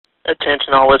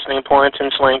Attention all listening points in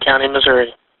Saline County,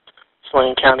 Missouri.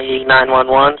 Saline County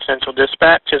 911 Central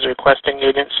Dispatch is requesting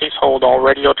agencies hold all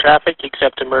radio traffic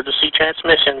except emergency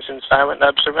transmissions in silent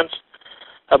observance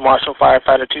of Marshal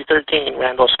Firefighter 213,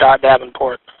 Randall Scott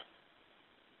Davenport.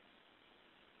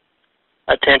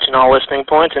 Attention all listening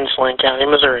points in Saline County,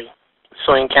 Missouri.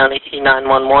 Saline County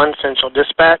 911 Central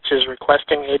Dispatch is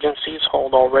requesting agencies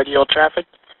hold all radio traffic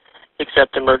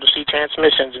except emergency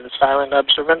transmissions in silent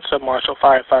observance of Marshal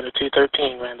Firefighter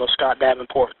 213, Randall Scott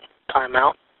Davenport.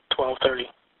 Timeout, 12:30.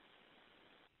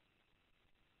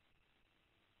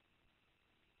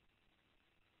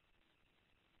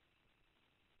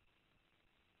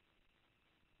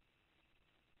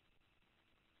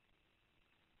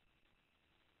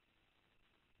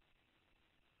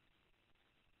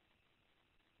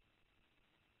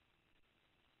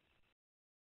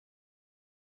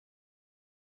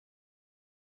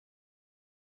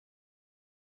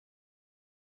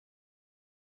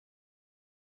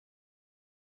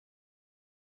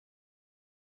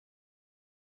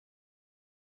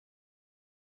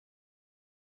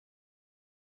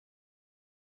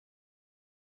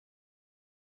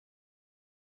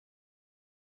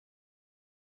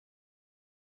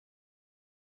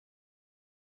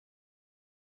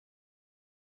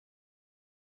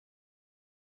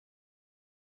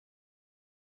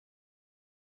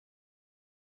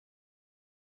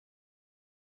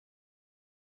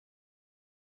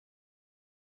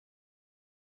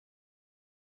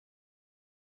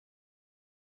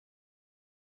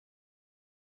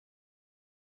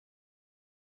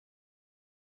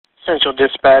 Central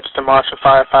Dispatch to Marshal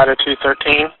Firefighter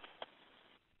 213.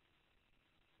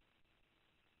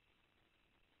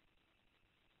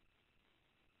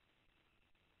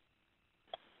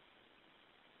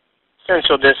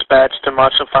 Central Dispatch to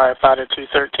Marshal Firefighter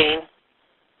 213.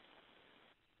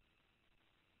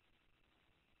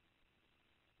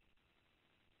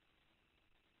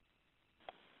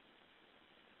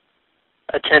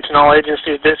 Attention all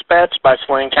agencies dispatched by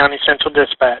Saline County Central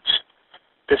Dispatch.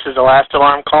 This is the last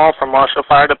alarm call from Marshall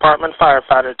Fire Department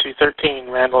Firefighter 213,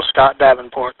 Randall Scott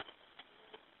Davenport.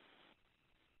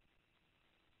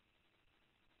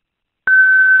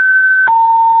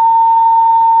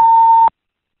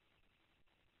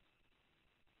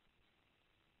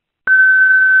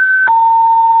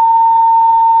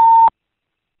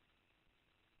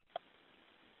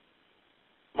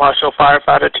 Marshall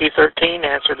Firefighter 213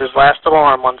 answered his last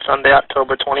alarm on Sunday,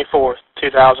 October 24,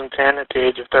 2010 at the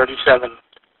age of 37.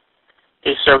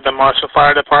 He served the Marshall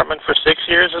Fire Department for 6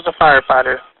 years as a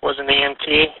firefighter, was an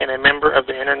EMT, and a member of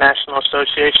the International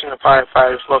Association of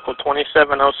Firefighters Local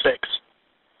 2706.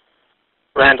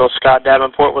 Randall Scott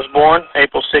Davenport was born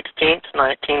April 16,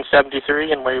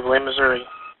 1973 in Waverly, Missouri.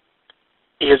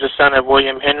 He is the son of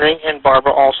William Henry and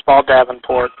Barbara Allspall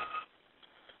Davenport.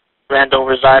 Randall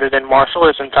resided in Marshall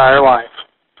his entire life,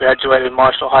 graduated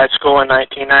Marshall High School in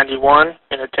 1991,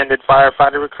 and attended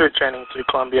firefighter recruit training through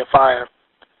Columbia Fire.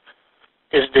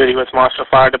 His duty with Marshall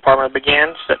Fire Department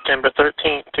began September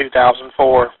 13,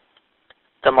 2004.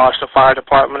 The Marshall Fire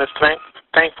Department is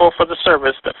thankful for the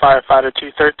service that Firefighter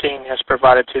 213 has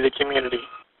provided to the community,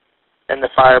 and the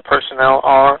fire personnel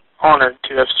are honored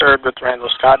to have served with Randall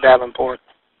Scott Davenport.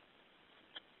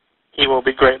 He will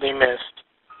be greatly missed.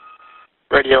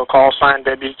 Radio call sign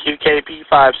WQKP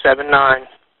 579.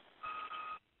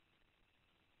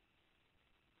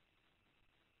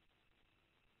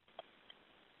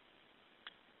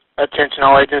 Attention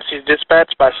all agencies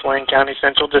dispatched by Saline County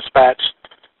Central Dispatch.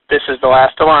 This is the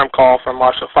last alarm call from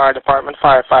Marshall Fire Department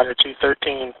Firefighter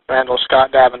 213, Randall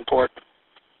Scott Davenport.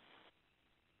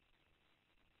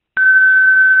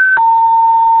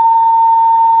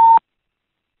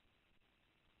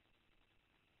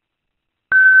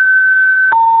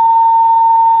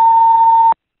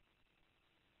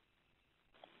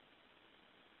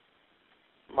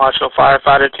 Marshall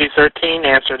Firefighter 213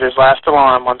 answered his last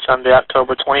alarm on Sunday,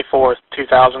 October 24,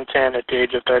 2010 at the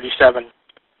age of 37.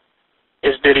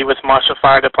 His duty with Marshall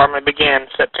Fire Department began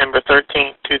September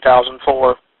 13,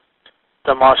 2004.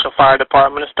 The Marshall Fire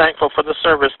Department is thankful for the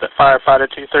service that Firefighter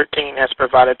 213 has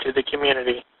provided to the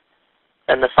community,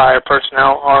 and the fire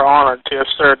personnel are honored to have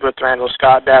served with Randall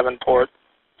Scott Davenport.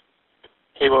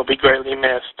 He will be greatly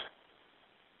missed.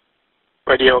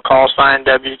 Radio call sign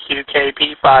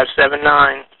WQKP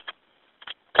 579.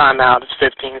 Timeout is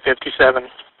 15:57.